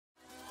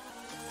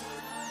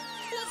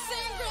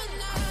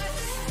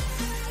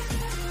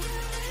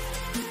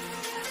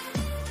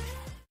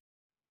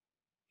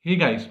Hey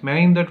guys,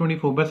 मैं in the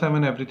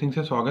 24/7 everything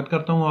से स्वागत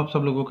करता हूं आप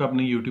सब लोगों का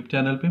अपने यूट्यूब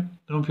चैनल पे।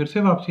 तो हम फिर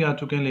से वापसी आ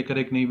चुके हैं लेकर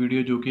एक नई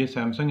वीडियो जो कि है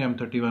सैमसंग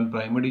M31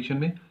 प्राइम एडिशन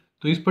में।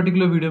 तो इस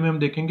पर्टिकुलर वीडियो में हम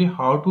देखेंगे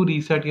how to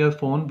reset your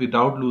phone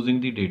without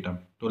losing the data.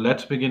 तो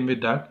लेट्स बिगिन विद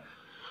दैट।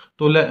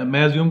 तो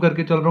मैं अज्यूम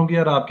करके चल रहा हूँ कि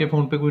यार आपके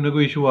फ़ोन पे कोई ना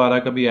कोई इशू आ रहा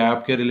है, कभी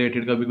ऐप के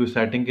रिलेटेड, कभी कोई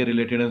सेटिंग के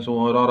रिलेटेड एंड सो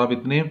और आप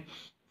इतने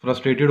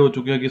फ्रस्ट्रेटेड हो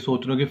चुके हैं कि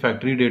सोच रहे हो कि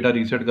फैक्ट्री डेटा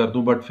रीसेट कर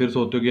दूं, बट फिर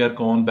सोचते हो कि यार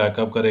कौन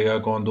बैकअप करेगा,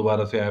 कौन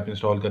दोबारा से ऐप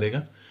इंस्टॉल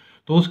करेगा।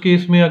 तो उस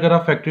केस में अगर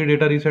आप फैक्ट्री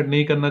डेटा रीसेट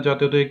नहीं करना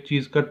चाहते हो तो एक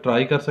चीज़ का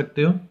ट्राई कर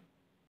सकते हो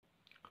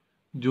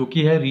जो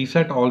कि है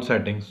रीसेट ऑल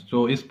सेटिंग्स।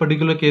 तो इस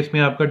पर्टिकुलर केस में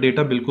आपका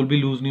डेटा बिल्कुल भी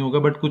लूज नहीं होगा,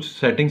 बट कुछ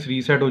सेटिंग्स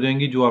रीसेट हो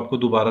जाएंगी जो आपको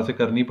दोबारा से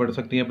करनी पड़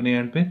सकती है अपने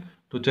एंड पे।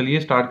 तो चलिए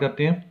स्टार्ट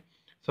करते हैं।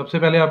 सबसे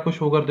पहले आपको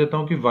शो कर देता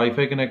हूँ कि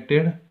wifi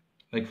connected,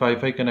 like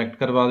wifi connect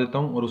करवा देता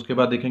हूँ और उसके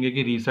बाद देखेंगे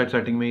कि रीसेट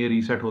सेटिंग में ये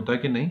रीसेट होता है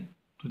कि नहीं।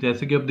 तो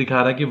जैसे कि अब दिखा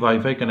रहा है कि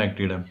वाईफाई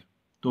कनेक्टेड है,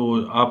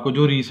 तो आपको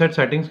जो रीसेट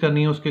सेटिंग्स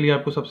करनी है उसके लिए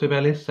आपको सबसे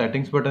पहले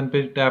सेटिंग्स बटन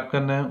पे टैप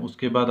करना है,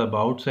 उसके बाद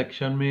अबाउट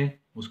सेक्शन में,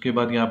 उसके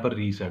बाद यहाँ पर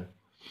रीसेट।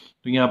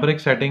 तो यहाँ पर एक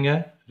सेटिंग है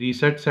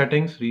reset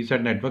settings,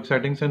 reset network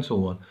settings and so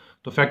on.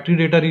 तो फैक्ट्री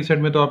डेटा रीसेट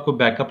में तो आपको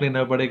बैकअप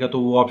लेना पड़ेगा, तो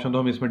वो ऑप्शन तो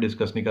हम इसमें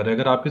डिस्कस नहीं कर रहे।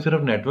 अगर आपकी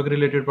सिर्फ नेटवर्क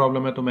रिलेटेड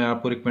प्रॉब्लम है तो मैं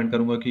आपको रिकमेंड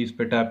करूंगा कि इस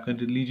पर टैप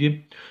कर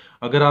लीजिए।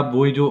 अगर आप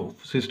वही जो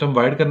सिस्टम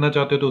वाइड करना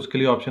चाहते हो तो उसके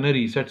लिए ऑप्शन है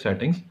रीसेट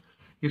सेटिंग्स।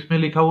 इसमें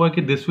लिखा हुआ है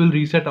कि this will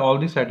reset all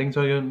the settings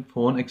on your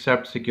phone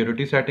accept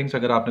security settings.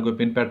 अगर आपने कोई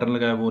पिन पैटर्न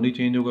लगाया वो नहीं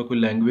चेंज होगा, कोई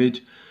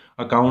लैंग्वेज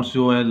अकाउंट्स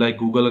जो है लाइक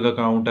गूगल का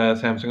अकाउंट है,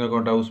 सैमसंग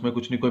अकाउंट है, उसमें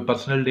कुछ नहीं, कोई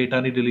पर्सनल डेटा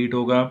नहीं डिलीट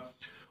होगा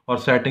और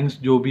सेटिंग्स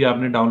जो भी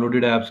आपने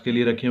डाउनलोडेड ऐप्स के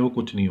लिए रखी हैं वो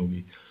कुछ नहीं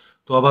होगी।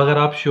 तो अब अगर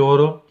आप श्योर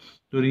हो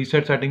तो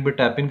रीसेट सेटिंग पे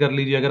टैप इन कर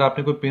लीजिए। अगर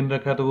आपने कोई पिन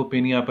रखा है तो वो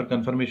पिन यहाँ पर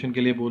कंफर्मेशन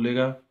के लिए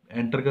बोलेगा,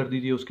 एंटर कर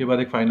दीजिए। उसके बाद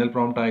एक फाइनल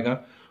प्रॉम्प्ट आएगा,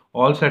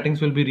 all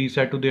settings will be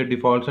reset to their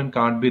defaults and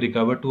can't be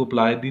recover, to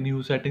apply the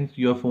new settings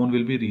your phone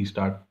will be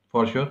restart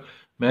for sure.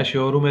 मैं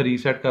श्योर हूँ, मैं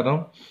रीसेट कर रहा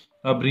हूँ।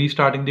 अब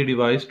restarting the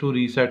device to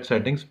reset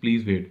settings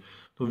please wait.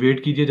 तो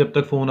wait कीजिए जब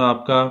तक फ़ोन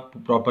आपका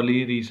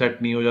प्रॉपरली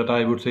रीसेट नहीं हो जाता,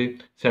 I would say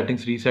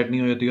settings reset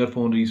नहीं हो जाती और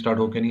फ़ोन रीस्टार्ट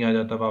होकर नहीं आ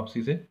जाता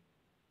वापसी से।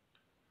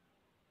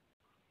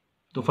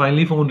 तो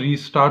फाइनली फ़ोन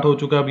रीस्टार्ट हो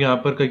चुका है। अब यहाँ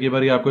पर कई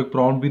बार आपको एक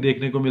प्रॉम्प्ट भी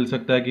देखने को मिल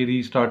सकता है कि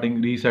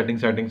restarting resetting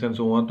settings and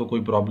so on, तो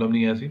कोई प्रॉब्लम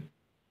नहीं है ऐसी।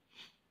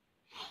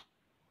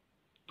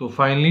 तो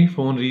फाइनली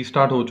फ़ोन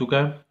रीस्टार्ट हो चुका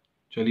है।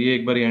 चलिए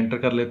एक बार एंटर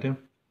कर लेते हैं।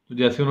 तो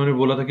जैसे उन्होंने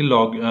बोला था कि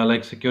लॉग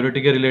लाइक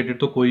सिक्योरिटी के रिलेटेड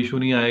तो कोई इशू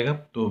नहीं आएगा,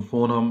 तो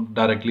फ़ोन हम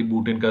डायरेक्टली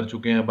बूट इन कर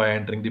चुके हैं bye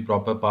entering the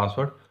proper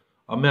password.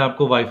 अब मैं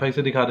आपको वाईफाई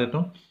से दिखा देता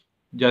हूँ।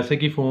 जैसे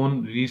कि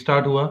फ़ोन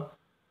रीस्टार्ट हुआ,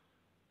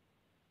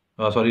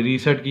 सॉरी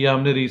रीसेट किया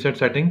हमने रीसेट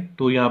सेटिंग,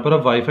 तो यहाँ पर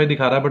अब वाईफाई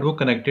दिखा रहा है बट वो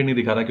कनेक्टेड नहीं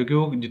दिखा रहा, क्योंकि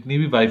वो जितनी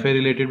भी वाईफाई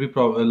रिलेटेड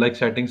भी लाइक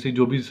सेटिंग्स थी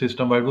जो भी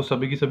सिस्टम वाइड, वो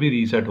सभी की सभी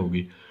रीसेट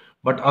होगी।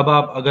 बट अब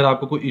आप अगर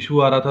आपको कोई इशू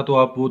आ रहा था तो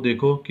आप वो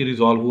देखो कि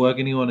रिजॉल्व हुआ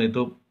कि नहीं हुआ, नहीं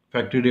तो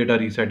फैक्ट्री डेटा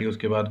रीसेट ही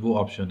उसके बाद वो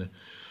ऑप्शन है।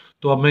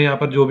 तो अब मैं यहाँ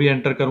पर जो भी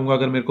एंटर करूंगा,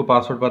 अगर मेरे को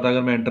पासवर्ड पता है,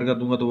 अगर मैं एंटर कर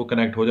दूंगा तो वो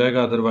कनेक्ट हो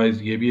जाएगा।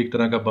 अदरवाइज ये भी एक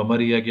तरह का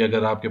बमर ही है कि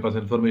अगर आपके पास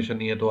इन्फॉर्मेशन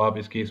नहीं है तो आप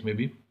इस केस में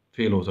भी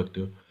फेल हो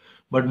सकते हो।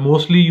 बट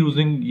मोस्टली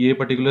यूजिंग ये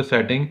पर्टिकुलर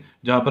सेटिंग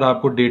जहाँ पर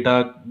आपको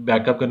डेटा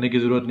बैकअप करने की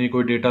ज़रूरत नहीं,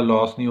 कोई डेटा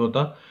लॉस नहीं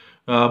होता।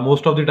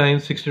 Most of the time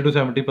 60 to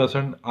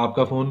 70%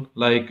 आपका फ़ोन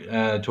लाइक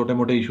छोटे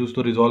मोटे इश्यूज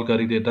तो रिजॉल्व कर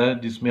ही देता है,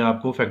 जिसमें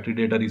आपको फैक्ट्री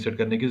डेटा रीसेट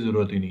करने की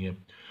ज़रूरत ही नहीं है।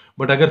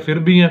 बट अगर फिर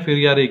भी है, फिर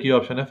यार एक ही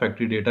ऑप्शन है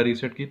फैक्ट्री डेटा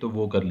रीसेट की, तो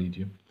वो कर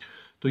लीजिए।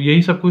 तो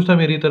यही सब कुछ था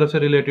मेरी तरफ से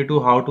related to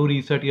how to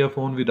reset your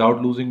phone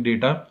without losing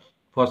data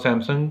for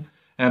Samsung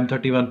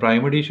M31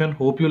 Prime Edition.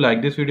 Hope you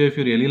like this video. If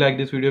you really like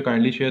this video,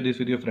 kindly share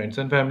this with your friends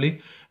and family.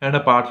 And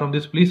apart from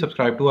this, please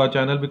subscribe to our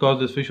channel because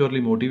this will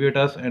surely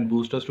motivate us and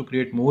boost us to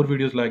create more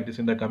videos like this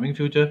in the coming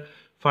future.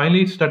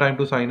 Finally, it's the time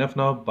to sign off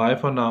now. Bye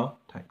for now.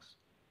 Thanks.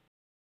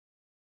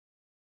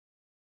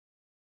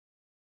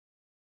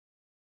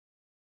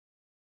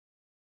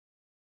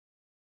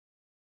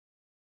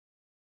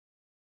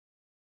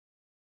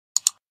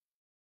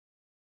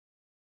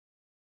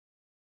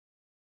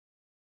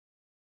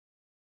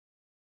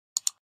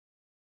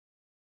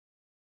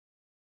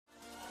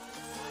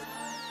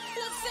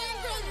 Let's sing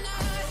good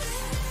night.